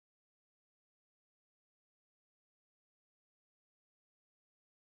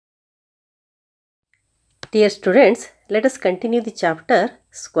Dear students, let us continue the chapter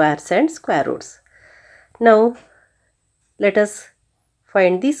squares and square roots. Now, let us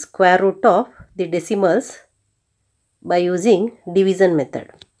find the square root of the decimals by using division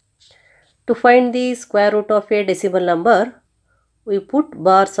method. To find the square root of a decimal number, we put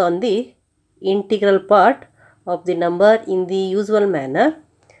bars on the integral part of the number in the usual manner,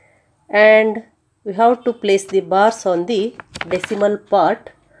 and we have to place the bars on the decimal part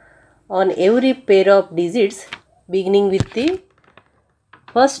on every pair of digits beginning with the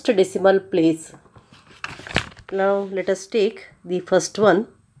first decimal place. Now let us take the first one,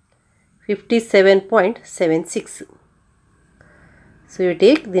 57.76. So you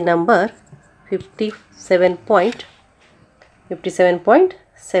take the number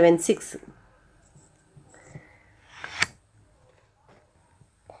 57.76.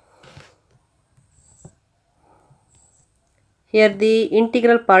 Here the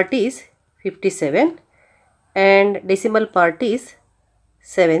integral part is 57 and decimal part is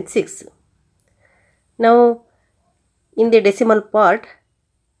 76. Now in the decimal part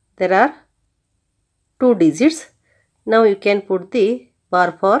there are 2 digits. Now you can put the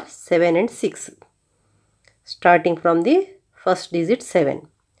bar for 7 and 6 starting from the first digit 7.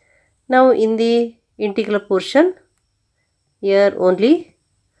 Now in the integral portion, here only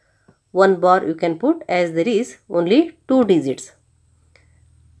one bar you can put as there is only 2 digits.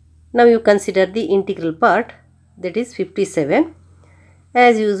 Now you consider the integral part, that is 57.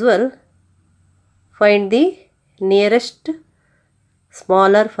 As usual, find the nearest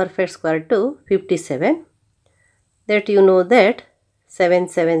smaller perfect square to 57. That you know that 7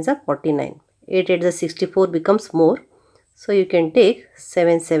 sevens are 49. 8 8 is 64 becomes more. So you can take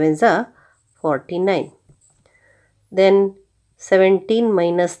 7 sevens are 49. Then 17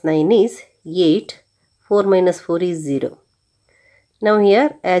 minus 9 is 8. 4 minus 4 is 0. Now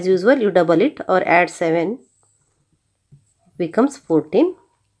here as usual you double it or add 7, becomes 14.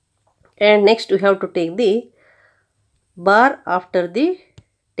 And next we have to take the bar after the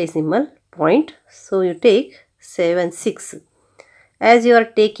decimal point. So you take 7 6. As you are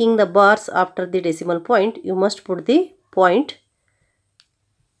taking the bars after the decimal point, you must put the point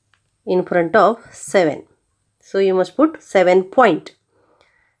in front of 7. So you must put 7 point.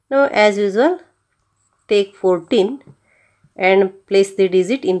 Now as usual, take 14 and place the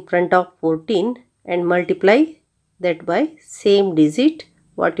digit in front of 14 and multiply that by same digit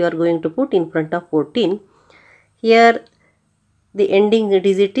what you are going to put in front of 14. Here the ending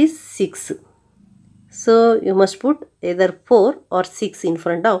digit is 6. So you must put either 4 or 6 in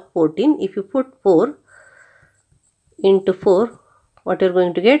front of 14. If you put 4 into 4, what you are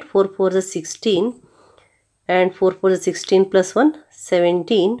going to get? 4 4 is 16 and 4 4 is 16 plus 1,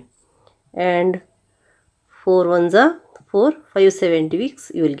 17 and 4 1s are 4, 5 70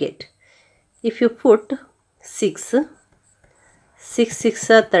 weeks you will get. If you put 6, 6 6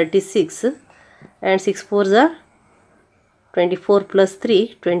 are 36 and 6 4s are 24 plus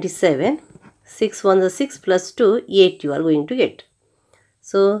 3, 27. 6 1 is 6 plus 2, 8 you are going to get.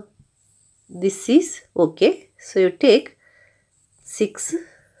 So this is okay. So you take 6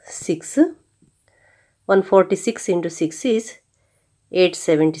 6. 146 into 6 is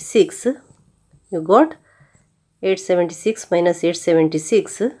 876. You got 876 minus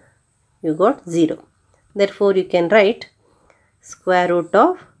 876. You got 0. Therefore you can write square root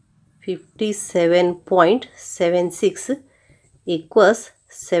of 57.76 equals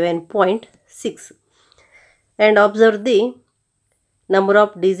 7.6. And observe the number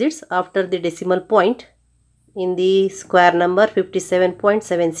of digits after the decimal point. In the square number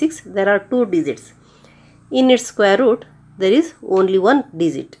 57.76 there are 2 digits. In its square root there is only 1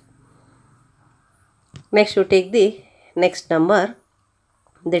 digit. Next you take the next number,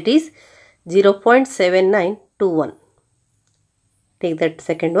 that is 0.7921. Take that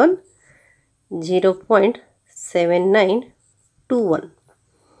second one, 0.7921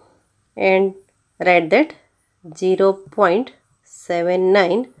 and write that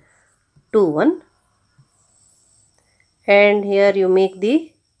 0.7921, and here you make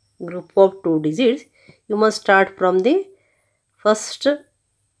the group of 2 digits. You must start from the first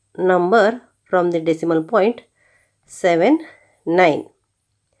number from the decimal point 7 9.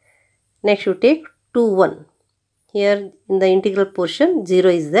 Next you take 2 1. Here in the integral portion 0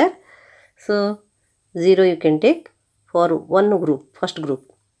 is there. So 0 you can take for one group, first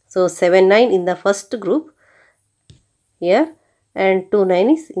group. So 7 9 in the first group here and 2 9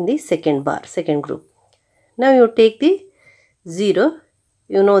 is in the second bar, second group. Now you take the 0.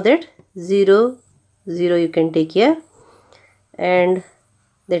 You know that 0 0 you can take here, and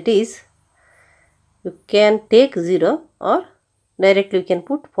that is you can take 0 or directly you can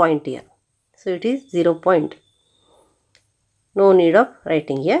put point here. So it is 0 point. No need of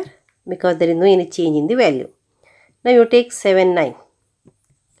writing here because there is no any change in the value. Now you take 79,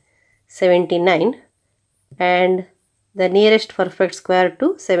 and the nearest perfect square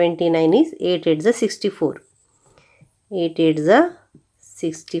to 79 is 8 8 is 64. 8 8 is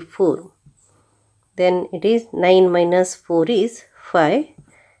 64. Then it is 9 minus 4 is 5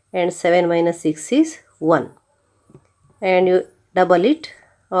 and 7 minus 6 is 1. And you double it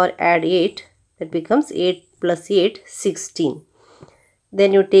or add 8, that becomes 8 plus 8, 16.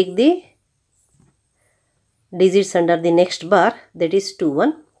 Then you take the digits under the next bar, that is 2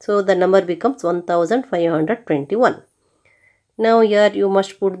 1. So the number becomes 1521. Now here you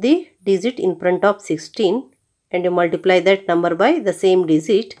must put the digit in front of 16 and you multiply that number by the same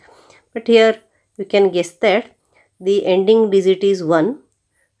digit. But here you can guess that the ending digit is 1.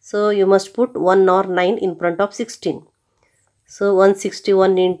 So you must put 1 or 9 in front of 16. So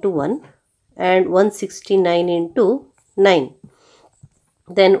 161 into 1 and 169 into 9.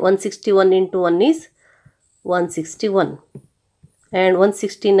 Then 161 into 1 is 161. And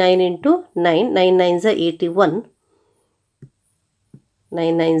 169 into 9, 9 9s are 81.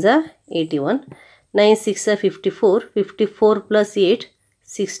 9 9s are 81. 9 6 are 54. 54 plus 8,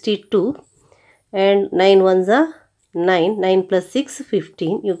 62. And 9 1s are 9. 9 plus 6,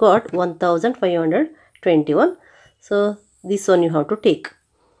 15. You got 1521. So this one you have to take.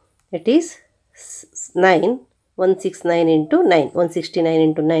 It is 169 into 9. 169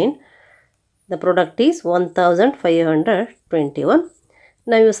 into 9. The product is 1521.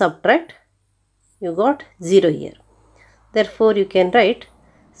 Now you subtract. You got 0 here. Therefore you can write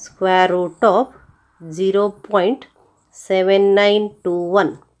square root of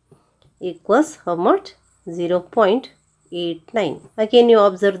 0.7921 equals how much? 0.89. Again you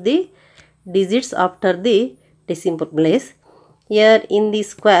observe the digits after the decimal place. Here in the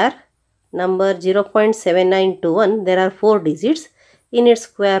square number 0.7921 there are 4 digits. In its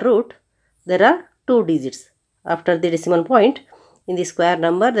square root there are 2 digits. After the decimal point in the square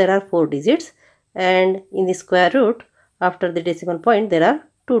number there are 4 digits, and in the square root after the decimal point there are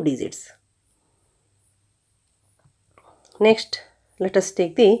 2 digits. Next let us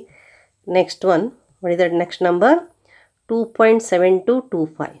take the next one. What is that next number?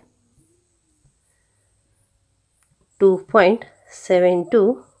 2.7225.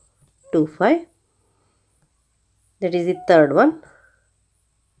 2.7225. That is the third one.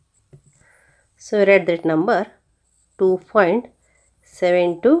 So write that number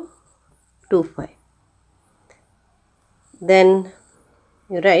 2.7225. Then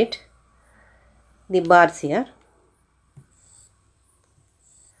you write the bars here.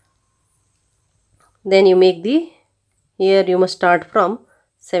 Then you make the, here you must start from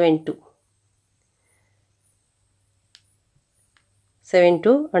 72.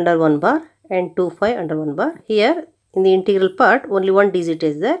 72 under 1 bar and 25 under 1 bar. Here in the integral part only one digit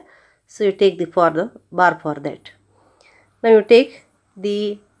is there. So you take the bar for that. Now you take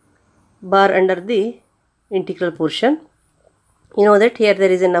the bar under the integral portion. You know that here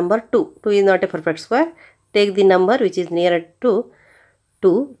there is a number 2. 2 is not a perfect square. Take the number which is nearer to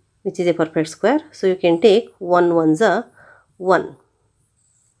 2, which is a perfect square. So you can take 1 1s are 1.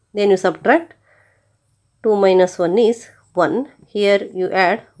 Then you subtract. 2 minus 1 is 1. Here you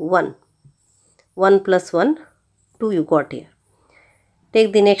add 1. 1 plus 1, 2 you got here.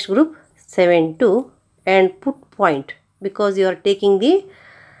 Take the next group 7 2 and put point, because you are taking the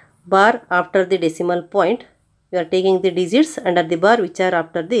bar after the decimal point. You are taking the digits under the bar which are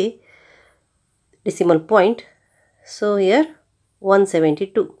after the decimal point. So here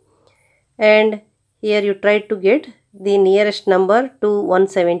 172. And here you try to get the nearest number to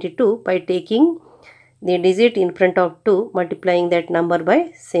 172 by taking the digit in front of 2, multiplying that number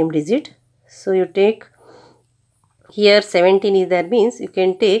by same digit. So you take here 17 is there, means you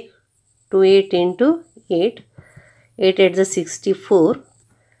can take 28 into 8. 8 8 is 64.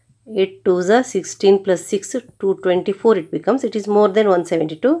 8 2 is 16 plus 6, 224 it becomes. It is more than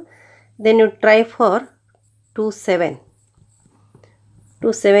 172. Then you try for 2 7.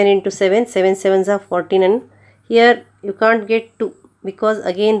 2 7 into 7. 7 7s are 14, and here you can't get 2 because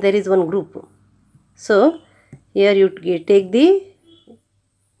again there is one group. So here you take the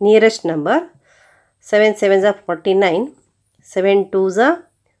nearest number. 7 7s are 49. 7 2s are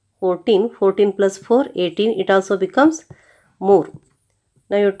 14. 14 plus 4, 18. It also becomes more.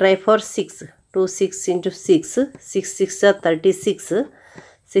 Now you try for 6. 2 6 into 6. 6 6 are 36.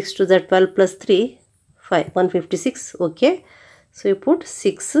 6 2 is 12 plus 3, 5. 156. Okay. So you put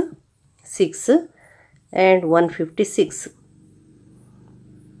 6, 6 and 156.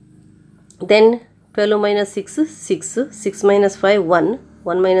 Then 12 minus 6, 6. 6 minus 5, 1.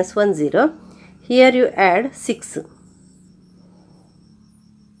 1 minus 1, 0. Here you add 6.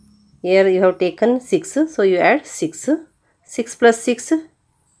 Here you have taken 6, so you add 6. 6 plus 6,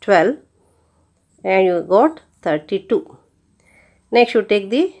 12, and you got 32. Next you take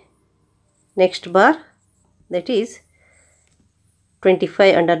the next bar, that is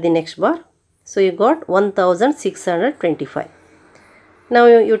 25 under the next bar. So you got 1625. Now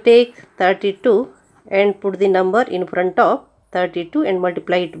you take 32 and put the number in front of 32 and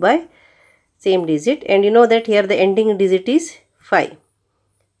multiply it by same digit, and you know that here the ending digit is 5.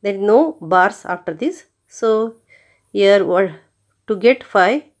 There is no bars after this. So here to get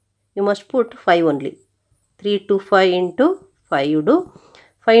 5 you must put 5 only. 3 to 5 into 5 you do.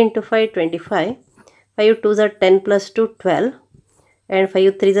 5 into 5 25. 5 2s are 10 plus 2 12. And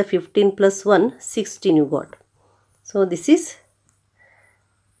 5 3s are 15 plus 1 16 you got. So this is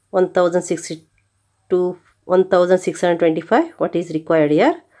 1625 what is required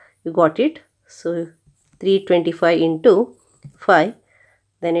here. You got it. So 325 into 5,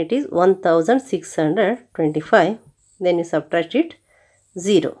 then it is 1625. Then you subtract it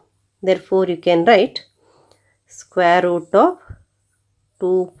 0. Therefore you can write square root of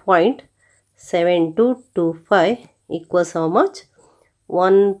 2.7225 equals how much?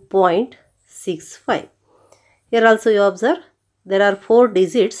 1.65. Here also you observe there are 4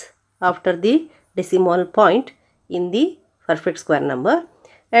 digits after the decimal point in the perfect square number,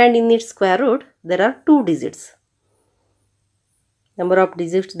 and in its square root there are 2 digits. Number of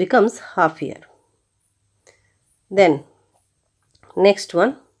digits becomes half here. Then next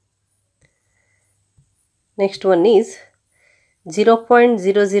one is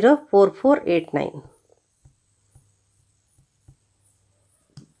 0.004489.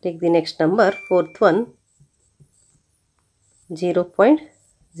 Take the next number, fourth one,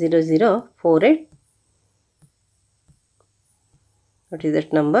 0.0048. What is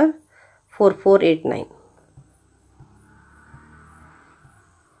that number? 4489.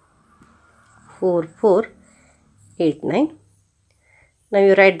 4489. Now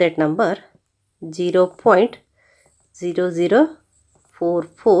you write that number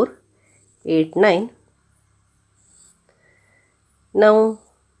 0.004489. Now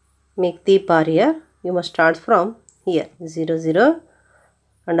make the bar here. You must start from here. 00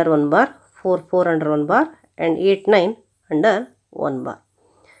 under 1 bar, 44 under 1 bar, and 89 under 1 bar.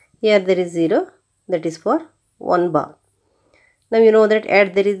 Here there is 0, that is for 1 bar. Now you know that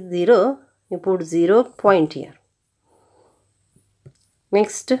at there is 0, you put 0 point here.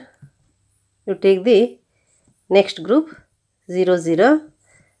 Next you take the next group 00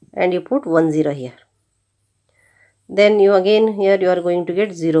 and you put 10 here. Then you again here you are going to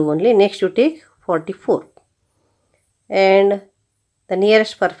get 0 only. Next you take 44, and the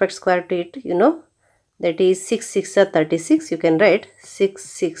nearest perfect square to it you know, that is 6 6 are 36. You can write 6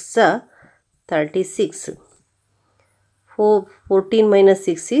 6 are 36. 14 minus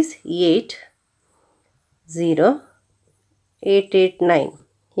 6 is 8. 0 8 8 9.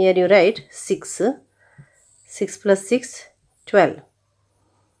 Here you write 6. 6 plus 6 12.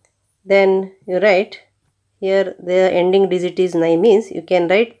 Then you write here the ending digit is 9, means you can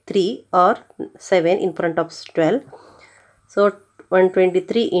write 3 or 7 in front of 12. So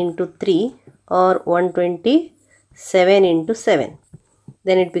 123 into 3 or 127 into 7.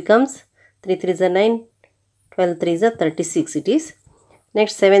 Then it becomes 3 3s are 9, 12 3s are 36 it is.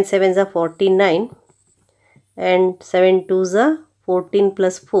 Next 7 7s are 49, and 7 2s are 14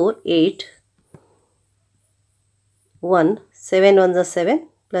 plus 4 8. 1 7 1s are 7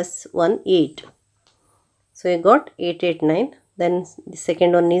 plus 1 8. So you got 889. Then the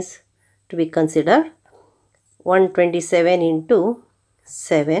second one is to be considered 127 into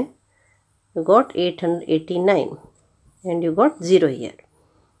 7. You got 889 and you got 0 here.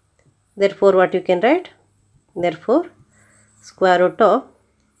 Therefore what you can write? Therefore square root of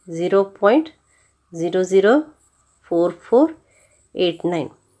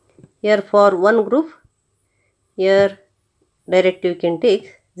 0.004489. Here for one group, here direct you can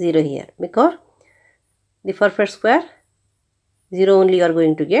take 0 here, because the perfect square 0 only you are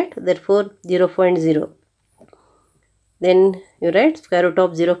going to get, therefore 0.0. Then you write square root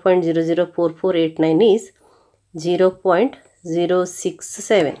of 0.004489 is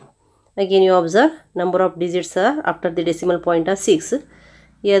 0.067. Again you observe number of digits are after the decimal point are 6.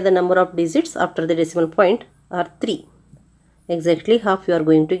 Here the number of digits after the decimal point are 3. Exactly half you are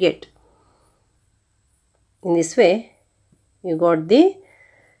going to get. In this way you got the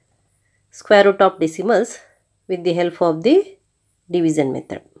square root of decimals with the help of the division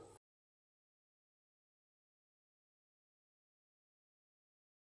method.